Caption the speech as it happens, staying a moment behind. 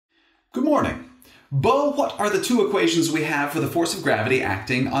Good morning. Bo, what are the two equations we have for the force of gravity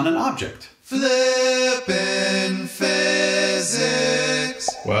acting on an object? Flippin' physics.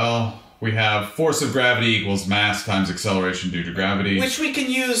 Well, we have force of gravity equals mass times acceleration due to gravity. Which we can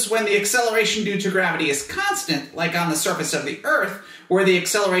use when the acceleration due to gravity is constant, like on the surface of the Earth, where the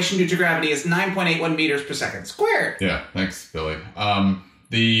acceleration due to gravity is 9.81 meters per second squared. Yeah, thanks, Billy.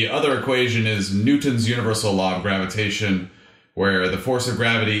 The other equation is Newton's universal law of gravitation, where the force of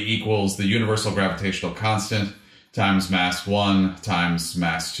gravity equals the universal gravitational constant times mass 1 times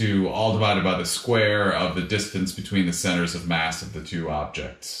mass 2, all divided by the square of the distance between the centers of mass of the two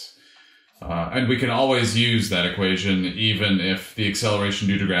objects. And we can always use that equation even if the acceleration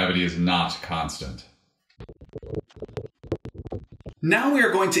due to gravity is not constant. Now we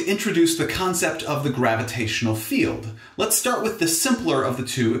are going to introduce the concept of the gravitational field. Let's start with the simpler of the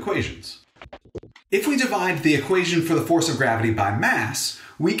two equations. If we divide the equation for the force of gravity by mass,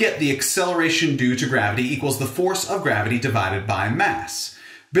 we get the acceleration due to gravity equals the force of gravity divided by mass.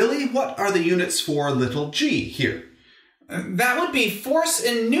 Billy, what are the units for little g here? That would be force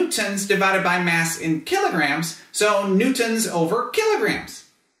in newtons divided by mass in kilograms, so newtons over kilograms.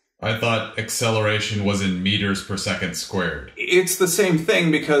 I thought acceleration was in meters per second squared. It's the same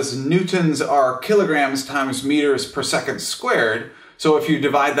thing because newtons are kilograms times meters per second squared. So if you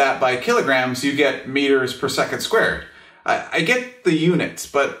divide that by kilograms, you get meters per second squared. I get the units,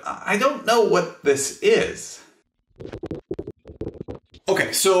 but I don't know what this is.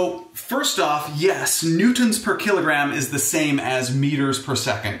 Okay, so first off, yes, newtons per kilogram is the same as meters per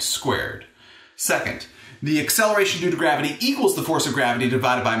second squared. Second, the acceleration due to gravity equals the force of gravity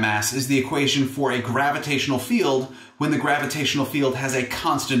divided by mass is the equation for a gravitational field when the gravitational field has a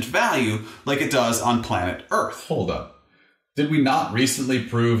constant value like it does on planet Earth. Hold up. Did we not recently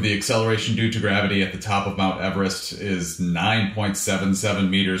prove the acceleration due to gravity at the top of Mount Everest is 9.77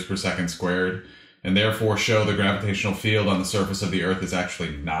 meters per second squared, and therefore show the gravitational field on the surface of the Earth is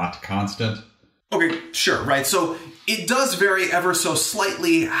actually not constant? Okay, sure, right. So it does vary ever so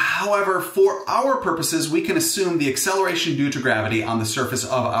slightly. However, for our purposes, we can assume the acceleration due to gravity on the surface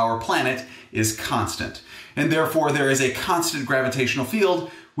of our planet is constant. And therefore, there is a constant gravitational field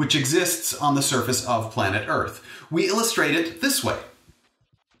which exists on the surface of planet Earth. We illustrate it this way.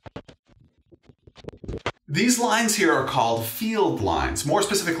 These lines here are called field lines, more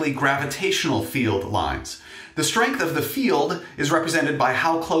specifically gravitational field lines. The strength of the field is represented by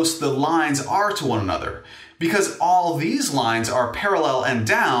how close the lines are to one another. Because all these lines are parallel and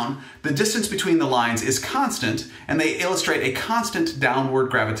down, the distance between the lines is constant, and they illustrate a constant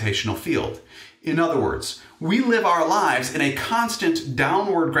downward gravitational field. In other words, we live our lives in a constant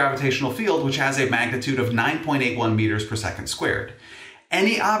downward gravitational field which has a magnitude of 9.81 meters per second squared.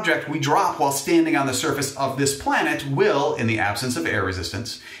 Any object we drop while standing on the surface of this planet will, in the absence of air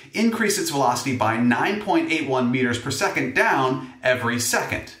resistance, increase its velocity by 9.81 meters per second down every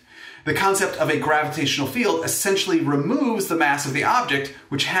second. The concept of a gravitational field essentially removes the mass of the object,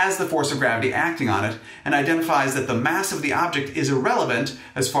 which has the force of gravity acting on it, and identifies that the mass of the object is irrelevant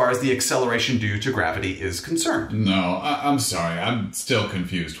as far as the acceleration due to gravity is concerned. No, I'm sorry, I'm still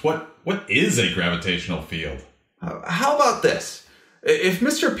confused. What is a gravitational field? How about this? If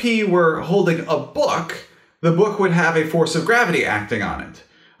Mr. P were holding a book, the book would have a force of gravity acting on it.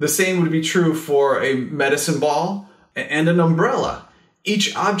 The same would be true for a medicine ball and an umbrella.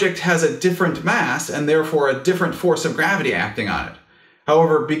 Each object has a different mass and therefore a different force of gravity acting on it.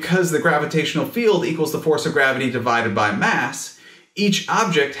 However, because the gravitational field equals the force of gravity divided by mass, each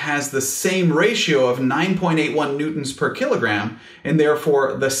object has the same ratio of 9.81 newtons per kilogram and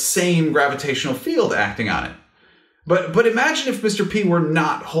therefore the same gravitational field acting on it. But imagine if Mr. P were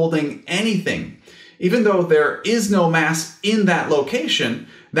not holding anything. Even though there is no mass in that location,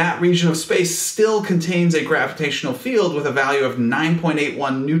 that region of space still contains a gravitational field with a value of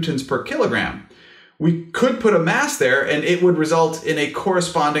 9.81 newtons per kilogram. We could put a mass there and it would result in a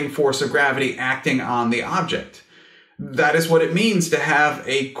corresponding force of gravity acting on the object. That is what it means to have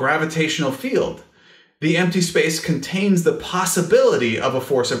a gravitational field. The empty space contains the possibility of a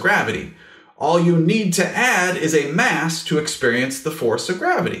force of gravity. All you need to add is a mass to experience the force of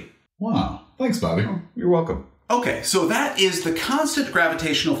gravity. Wow, thanks, Bobby. Oh, you're welcome. Okay, so that is the constant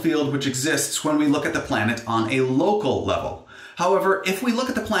gravitational field which exists when we look at the planet on a local level. However, if we look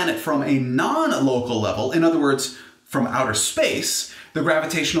at the planet from a non-local level, in other words, from outer space, the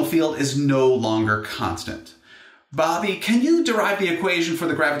gravitational field is no longer constant. Bobby, can you derive the equation for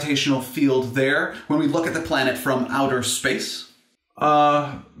the gravitational field there when we look at the planet from outer space?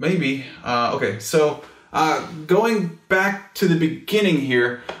 Maybe. Okay, so Going back to the beginning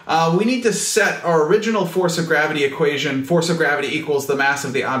here, we need to set our original force of gravity equation, force of gravity equals the mass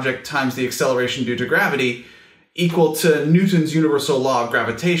of the object times the acceleration due to gravity, equal to Newton's universal law of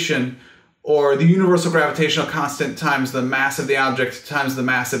gravitation, or the universal gravitational constant times the mass of the object times the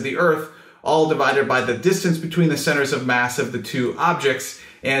mass of the Earth, all divided by the distance between the centers of mass of the two objects,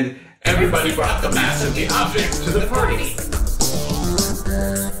 and everybody brought the mass of the object to the party.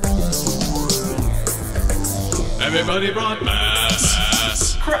 Everybody brought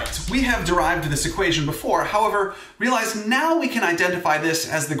mass. Correct. We have derived this equation before. However, realize now we can identify this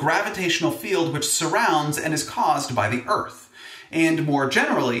as the gravitational field which surrounds and is caused by the Earth. And more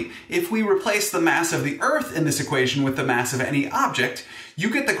generally, if we replace the mass of the Earth in this equation with the mass of any object, you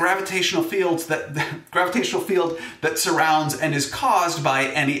get the gravitational field that surrounds and is caused by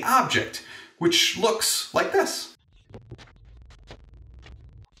any object, which looks like this.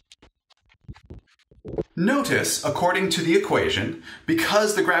 Notice, according to the equation,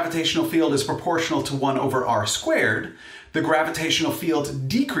 because the gravitational field is proportional to 1 over r squared, the gravitational field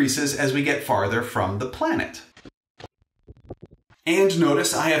decreases as we get farther from the planet. And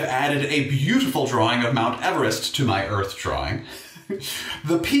notice I have added a beautiful drawing of Mount Everest to my Earth drawing.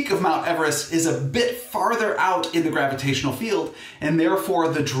 The peak of Mount Everest is a bit farther out in the gravitational field, and therefore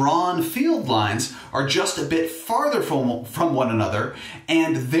the drawn field lines are just a bit farther from one another,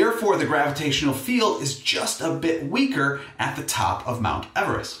 and therefore the gravitational field is just a bit weaker at the top of Mount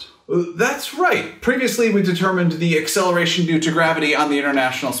Everest. That's right. Previously, we determined the acceleration due to gravity on the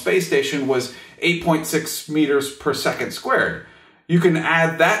International Space Station was 8.6 meters per second squared. You can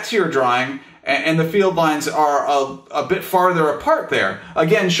add that to your drawing, and the field lines are a bit farther apart there.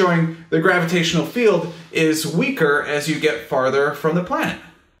 Again, showing the gravitational field is weaker as you get farther from the planet.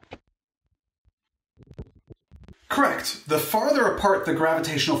 Correct. The farther apart the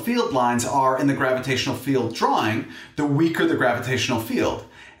gravitational field lines are in the gravitational field drawing, the weaker the gravitational field.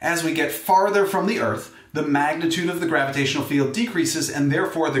 As we get farther from the Earth, the magnitude of the gravitational field decreases, and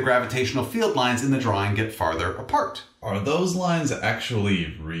therefore the gravitational field lines in the drawing get farther apart. Are those lines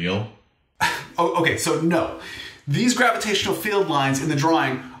actually real? Oh, okay, so no. These gravitational field lines in the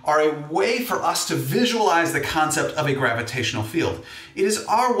drawing are a way for us to visualize the concept of a gravitational field. It is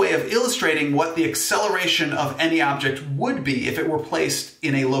our way of illustrating what the acceleration of any object would be if it were placed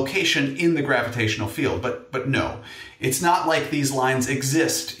in a location in the gravitational field. But no, it's not like these lines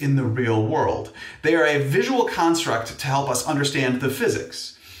exist in the real world. They are a visual construct to help us understand the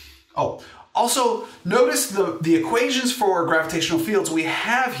physics. Oh, also, notice the equations for gravitational fields we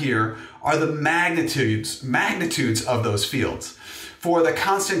have here are the magnitudes of those fields. For the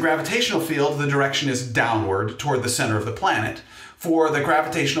constant gravitational field, the direction is downward toward the center of the planet. For the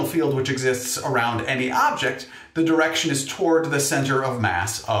gravitational field which exists around any object, the direction is toward the center of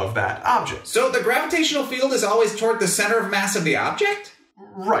mass of that object. So the gravitational field is always toward the center of mass of the object?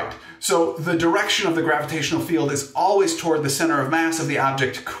 Right. So the direction of the gravitational field is always toward the center of mass of the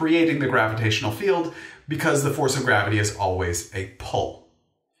object creating the gravitational field, because the force of gravity is always a pull.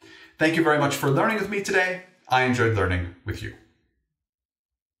 Thank you very much for learning with me today. I enjoyed learning with you.